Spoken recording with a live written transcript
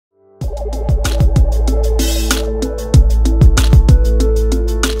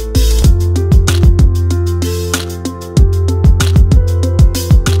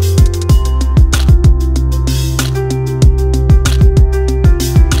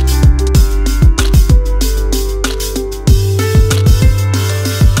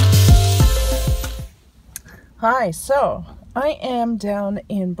Hi, so I am down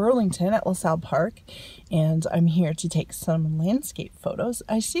in Burlington at LaSalle Park, and I'm here to take some landscape photos.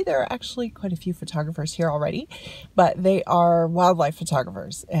 I see there are actually quite a few photographers here already, but they are wildlife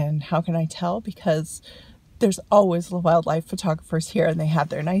photographers. And how can I tell? Because there's always wildlife photographers here, and they have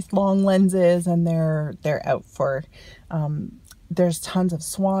their nice long lenses, and they're out for there's tons of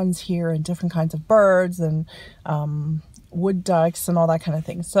swans here and different kinds of birds and wood ducks and all that kind of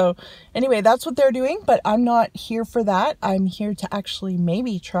thing. So anyway, that's what they're doing, but I'm not here for that. I'm here to actually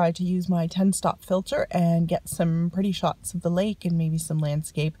maybe try to use my 10-stop filter and get some pretty shots of the lake and maybe some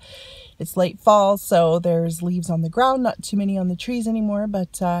landscape. It's late fall, so there's leaves on the ground, not too many on the trees anymore,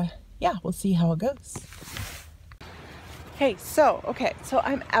 but yeah, we'll see how it goes. Hey, so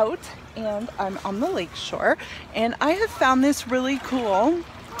I'm out and I'm on the lake shore, and I have found this really cool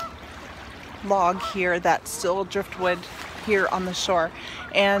log here that's still driftwood here on the shore,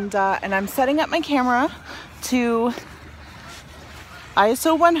 and I'm setting up my camera to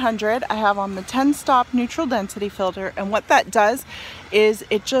ISO 100. I have on the 10-stop neutral density filter, and what that does is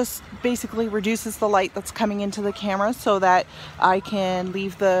it just basically reduces the light that's coming into the camera so that I can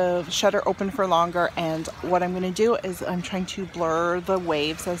leave the shutter open for longer. And what I'm going to do is I'm trying to blur the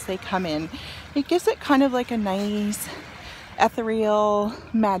waves as they come in. It gives it kind of like a nice ethereal,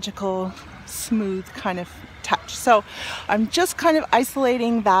 magical, smooth kind of touch. So I'm just kind of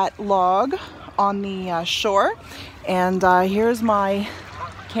isolating that log on the shore, and here's my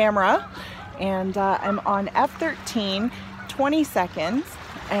camera, and I'm on f13, 20 seconds,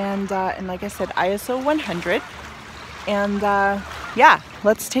 and like I said, ISO 100, and yeah,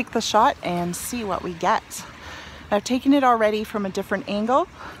 let's take the shot and see what we get. I've taken it already from a different angle,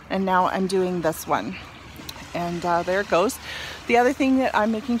 and now I'm doing this one, and there it goes. The other thing that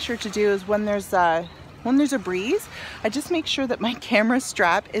I'm making sure to do is when there's a breeze, I just make sure that my camera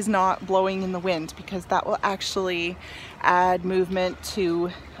strap is not blowing in the wind, because that will actually add movement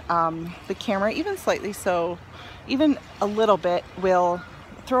to the camera, even slightly, so even a little bit will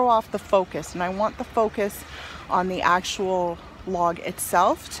throw off the focus, and I want the focus on the actual log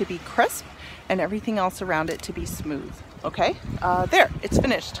itself to be crisp and everything else around it to be smooth. Okay, there, it's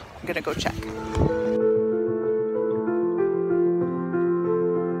finished. I'm gonna go check.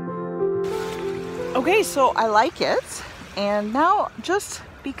 Okay, so I like it, and now just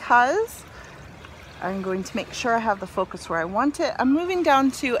because I'm going to make sure I have the focus where I want it, I'm moving down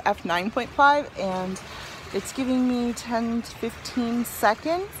to f9.5, and it's giving me 10 to 15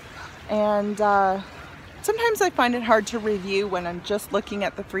 seconds, and sometimes I find it hard to review when I'm just looking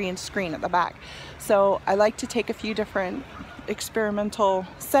at the 3-inch screen at the back. So I like to take a few different experimental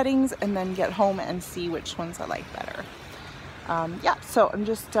settings and then get home and see which ones I like better. Yeah, so I'm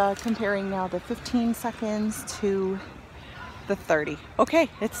just comparing now the 15 seconds to the 30. Okay,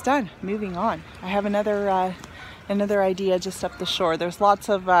 it's done. Moving on. I have another idea just up the shore. There's lots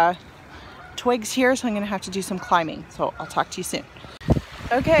of twigs here, so I'm going to have to do some climbing. So I'll talk to you soon.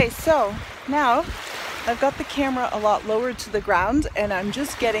 Okay, so now I've got the camera a lot lower to the ground, and I'm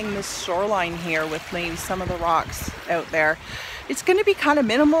just getting this shoreline here with maybe some of the rocks out there. It's going to be kind of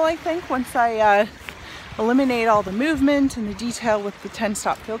minimal, I think, once I eliminate all the movement and the detail with the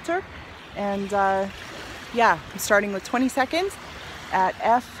 10-stop filter. And yeah, I'm starting with 20 seconds at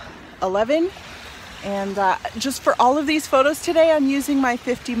f11, and just for all of these photos today, I'm using my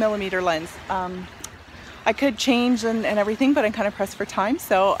 50mm lens. I could change and everything, but I'm kind of pressed for time,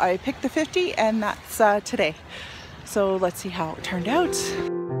 so I picked the 50, and that's today. So let's see how it turned out.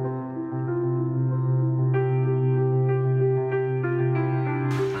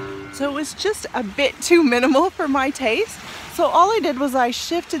 So it was just a bit too minimal for my taste. So all I did was I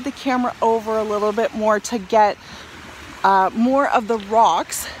shifted the camera over a little bit more to get more of the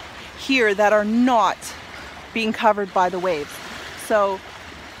rocks here that are not being covered by the waves. So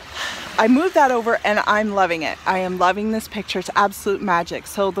I moved that over, and I'm loving it. I am loving this picture. It's absolute magic.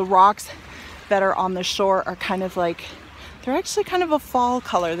 So the rocks that are on the shore are kind of like, they're actually kind of a fall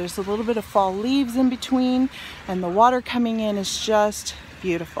color. There's a little bit of fall leaves in between, and the water coming in is just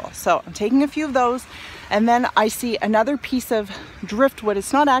beautiful. So I'm taking a few of those, and then I see another piece of driftwood.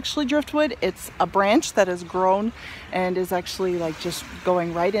 It's not actually driftwood, it's a branch that has grown and is actually like just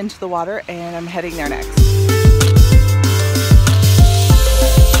going right into the water, and I'm heading there next.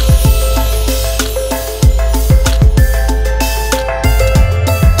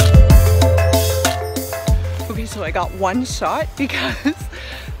 Okay, so I got one shot because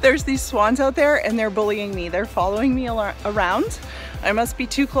there's these swans out there, and they're bullying me. They're following me around. I must be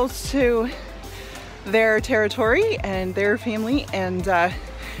too close to their territory and their family, and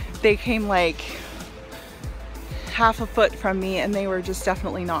they came like half a foot from me, and they were just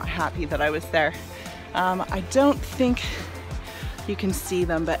definitely not happy that I was there. I don't think you can see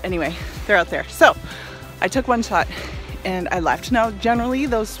them, but anyway, they're out there. So I took one shot and I left. Now, generally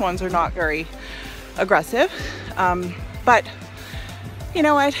those swans are not very aggressive, but you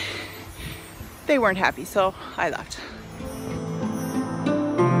know what? They weren't happy, so I left.